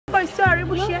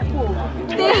adorable shampoo.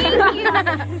 Thank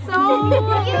you so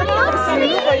much.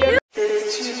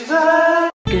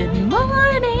 Good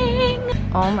morning.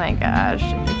 Oh my gosh,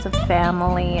 it's a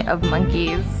family of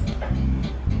monkeys.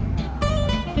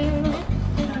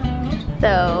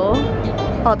 So,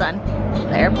 hold on,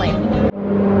 the airplane.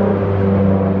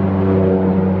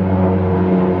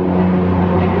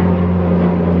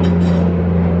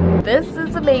 This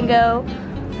is a mango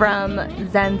from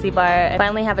Zanzibar. I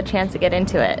finally have a chance to get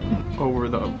into it. Over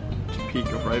the peak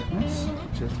of ripeness,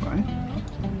 which is fine.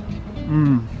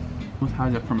 It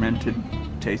has a fermented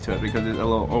taste to it because it's a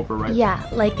little overripe. Yeah,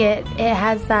 like it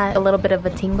has that a little bit of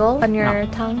a tingle on your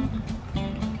tongue.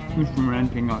 It's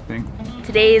fermenting, I think.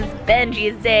 Today's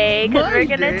Benji's day because we're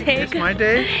gonna take. It's my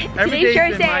day. Every Today's day's your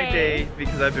been my day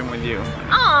because I've been with you.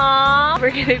 Aww.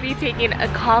 We're gonna be taking a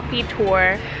coffee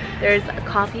tour. There's a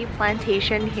coffee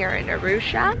plantation here in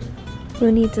Arusha.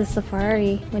 Who needs a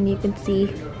safari when you can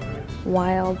see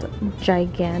wild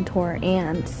gigantor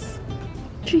ants?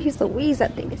 Jeez Louise,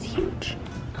 that thing is huge.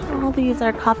 All these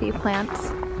are coffee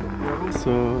plants.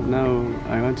 So now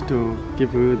I want to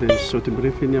give you the short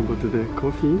briefing about the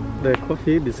coffee. The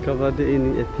coffee discovered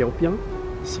in Ethiopia.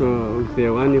 So the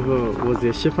one who was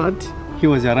a shepherd, he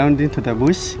was around into the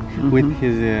bush with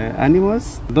his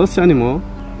animals. Those animals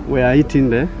were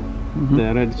eating the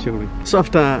red cherry. So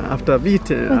after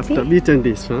beating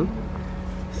this one,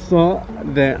 so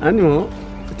the animal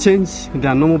change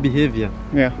their normal behavior.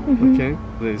 Yeah. Okay.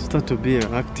 They start to be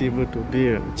active, to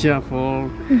be cheerful.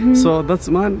 So that's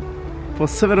man. For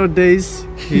several days,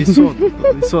 he saw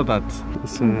that.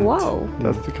 So, whoa!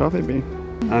 That's the coffee bean.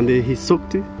 And he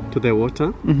soaked it to the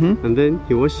water, and then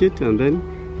he washed it, and then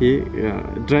he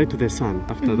dried to the sun.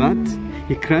 After that,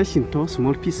 he crushed into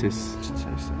small pieces.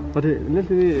 But let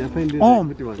me find this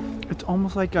one. It's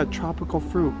almost like a tropical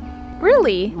fruit.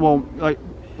 Really? Well, like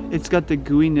it's got the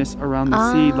gooiness around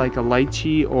the seed, like a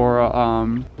lychee or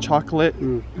chocolate,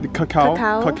 the cacao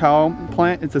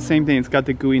plant. It's the same thing. It's got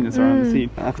the gooiness around the seed.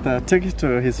 After taking it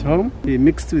to his home, he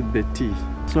mixed with the tea.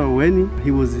 So when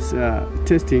he was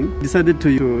testing, decided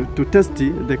to test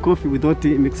the coffee without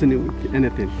mixing it with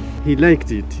anything. He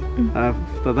liked it.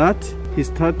 After that, he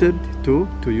started to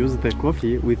use the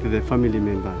coffee with the family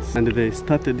members, and they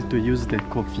started to use the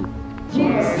coffee.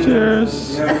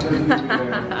 Cheers!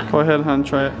 Go ahead, hon,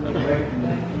 try it.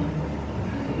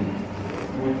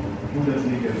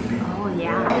 Oh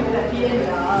yeah.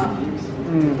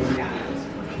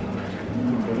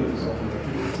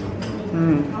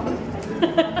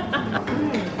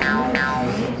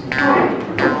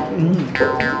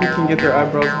 You can get their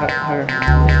eyebrows higher.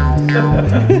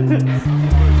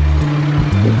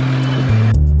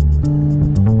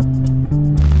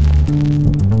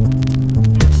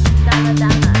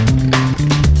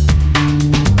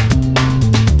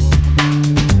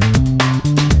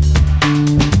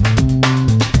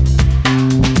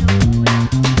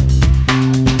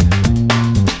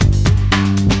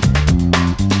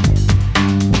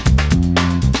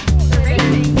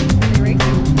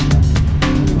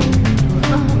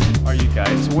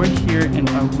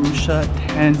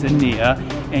 Tanzania,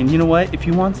 and you know what, if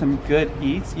you want some good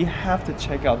eats, you have to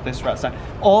check out this restaurant.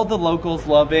 All the locals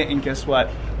love it, and guess what,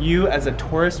 you as a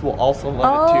tourist will also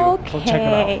love it too. So check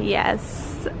it out.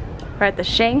 Yes, we're at the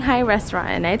Shanghai restaurant,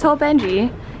 and I told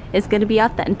Benji it's gonna be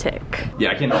authentic.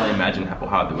 Yeah, I can only imagine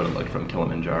how it would have looked from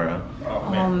Kilimanjaro.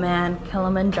 Oh man,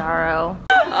 Kilimanjaro.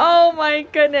 Oh my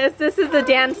goodness, this is the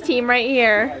dance team right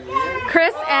here.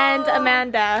 Chris and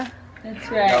Amanda. That's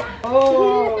right.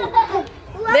 Oh.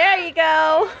 There you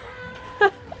go.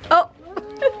 Oh.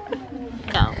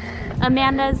 No.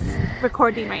 Amanda's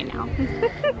recording right now.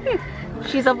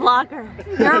 She's a vlogger.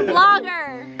 You're a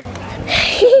vlogger.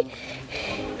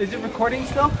 Is it recording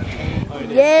still?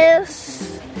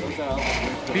 Yes.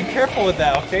 Be careful with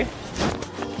that, okay?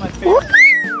 My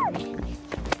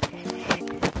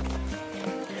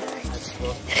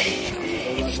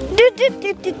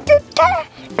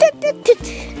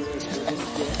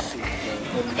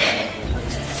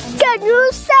Can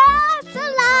you say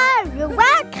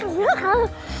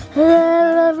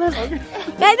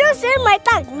Can you say my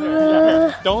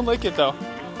tongue? Don't lick it though.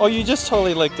 Oh, you just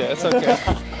totally licked it. It's okay.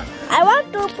 I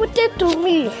want to put it to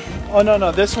me. Oh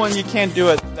no, this one you can't do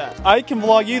it. I can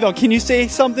vlog you though. Can you say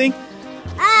something?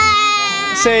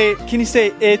 Can you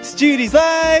say it's Judy's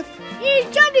life? It's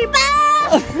Judy's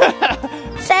life.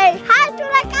 Say hi to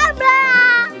the camera.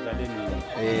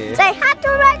 Say hi to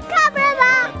the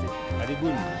camera.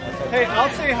 Hey, I'll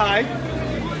say hi.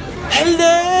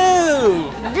 Hello.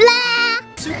 Blah.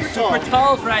 Super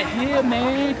tall right here,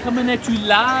 man. Coming at you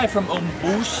live from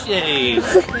Ombushe.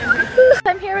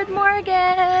 I'm here with Morgan.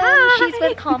 Hi. She's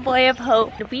with Convoy of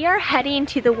Hope. We are heading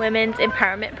to the Women's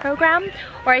Empowerment Program,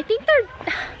 or I think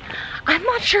I'm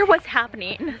not sure what's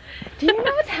happening. Do you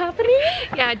know what's happening?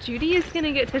 Yeah, Judy is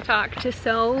gonna get to talk to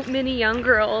so many young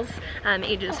girls,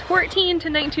 ages 14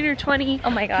 to 19 or 20. Oh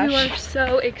my gosh. Who are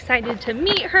so excited to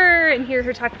meet her and hear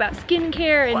her talk about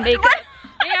skincare and makeup.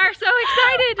 They are so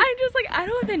excited. I'm just like, I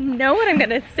don't even know what I'm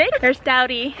gonna say. There's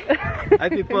Dowdy. Hi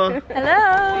people.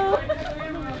 Hello.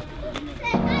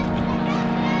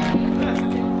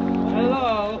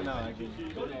 Hello.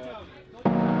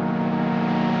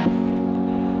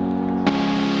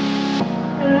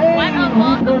 What a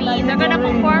welcoming. They're gonna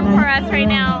perform for us right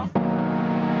now.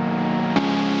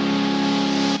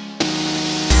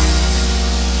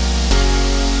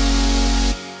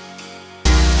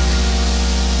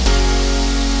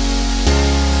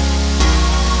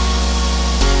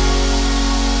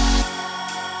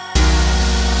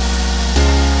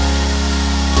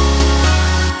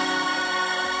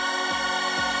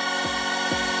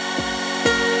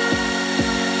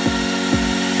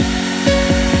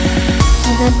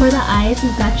 And then for the eyes,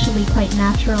 it's actually quite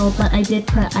natural, but I did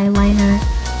put eyeliner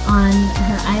on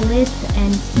her eyelids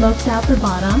and smoked out the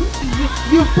bottom.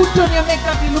 You put on your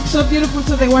makeup, you look so beautiful,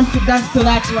 so they want to dance to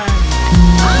that one.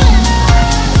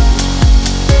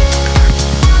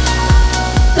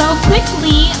 So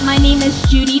quickly, my name is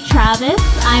Judy Travis.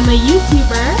 I'm a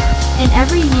YouTuber, and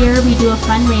every year we do a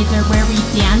fundraiser where we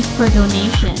dance for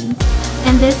donations.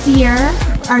 And this year,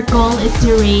 our goal is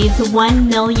to raise $1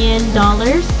 million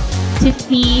to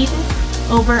feed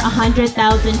over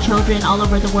 100,000 children all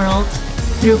over the world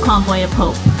through Convoy of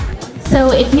Hope.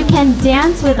 So if you can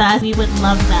dance with us, we would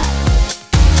love that.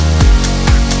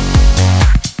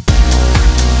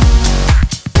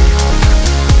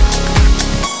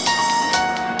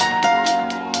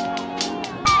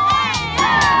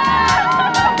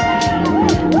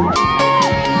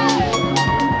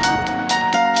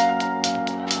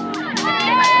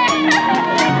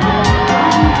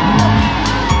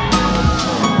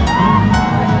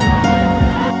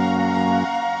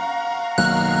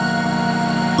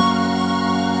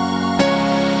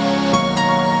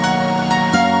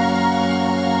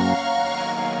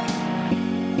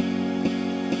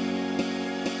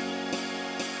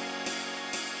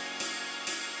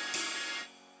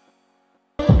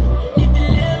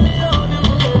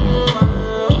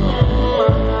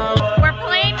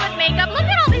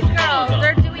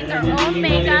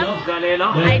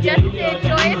 I just did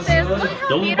Joyce's. Look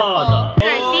how beautiful.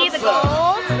 See the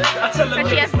gold? So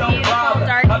she has beautiful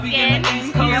dark skin.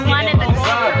 I wanted the gold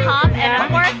at the top and of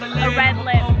course a red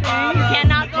lip. You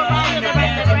cannot go wrong with a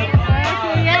red lip, right?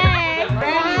 Yay!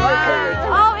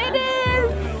 Oh, it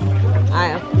is!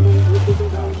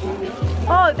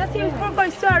 Oh, that's your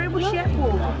first story with Shepu.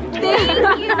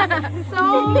 Thank you so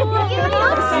much. You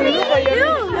look sweet.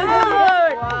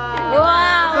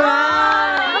 Wow.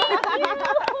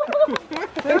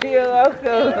 You're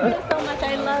welcome. Thank you so much. I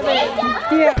love it.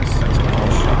 Yeah.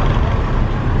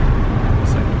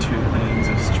 It's like 2 lanes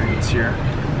of streets here.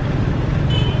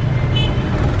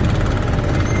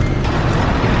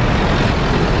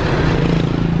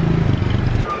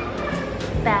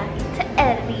 Back to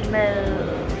edit mode.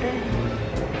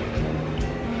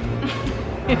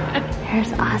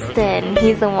 Here's Austin.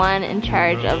 He's the one in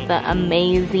charge of the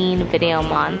amazing video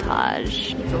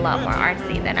montage. He's a lot more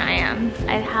artsy than I am.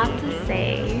 I'd have to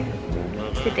say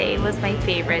today was my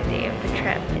favorite day of the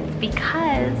trip. It's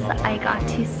because I got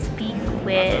to speak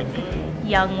with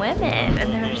young women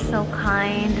and they're so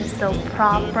kind, so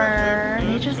proper.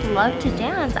 They just love to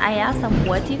dance. I asked them,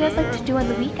 what do you guys like to do on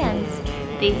the weekends?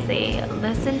 They say,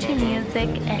 listen to music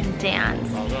and dance.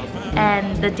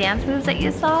 And the dance moves that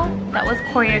you saw, that was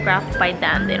choreographed by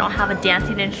them. They don't have a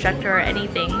dancing instructor or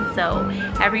anything. So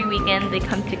every weekend they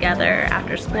come together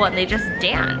after school and they just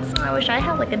dance. I wish I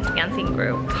had like a dancing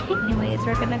group. Anyways,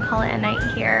 we're gonna call it a night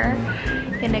here.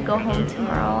 Gonna go home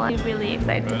tomorrow. I'm really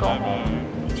excited to go home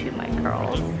to my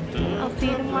girls. I'll see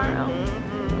you tomorrow.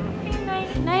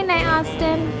 Night night,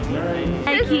 Austin.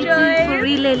 I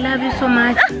really love you so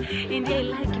much. And I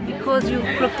like you because you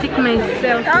protect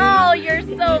myself. Oh, you're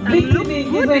so beautiful.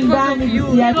 Because of you.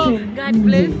 So God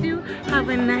bless you. Have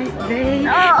a nice day.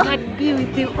 Oh. God be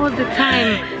with you all the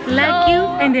time. Like you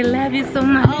and I love you so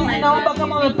much.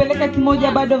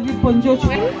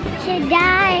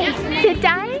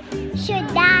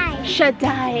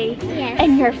 Shaddai. Yes.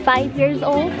 And you're 5 years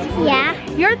old? Yeah.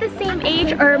 You're the same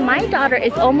age, or my daughter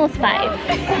is almost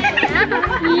 5.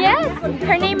 Yes,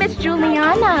 her name is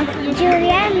Juliana.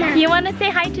 Juliana. You want to say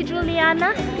hi to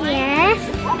Juliana? Yes.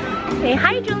 Say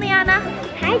hi, Juliana.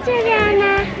 Hi,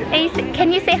 Juliana.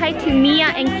 Can you say hi to Mia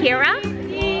and Kira?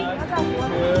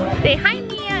 Say hi,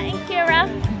 Mia and Kira.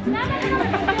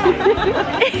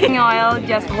 Oil,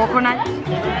 just coconut.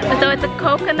 So it's a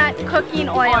coconut cooking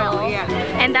oil. Yeah.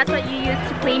 And that's what you use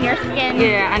to clean your skin.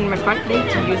 Yeah, and my birthday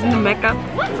to using the makeup.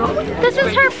 So this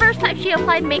is her first time. She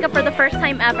applied makeup for the first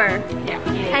time ever. Yeah.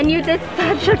 And you did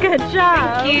such a good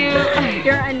job. Thank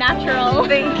you. You're a natural.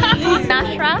 Thank you.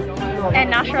 Nashra.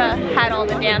 And Nashra had all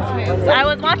the dance moves. I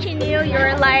was watching you. You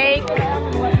were like,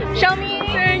 show me.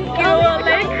 Thank you.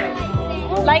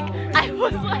 Like I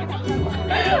was like,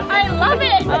 I love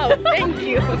it. Oh, thank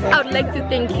you. I would like to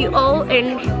thank you all,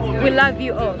 and we love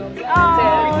you all.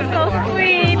 Oh, so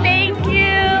sweet. Thank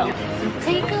you.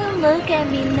 Take a look at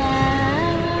me now.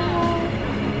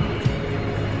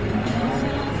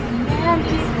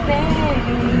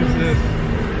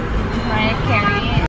 Mariah Carey.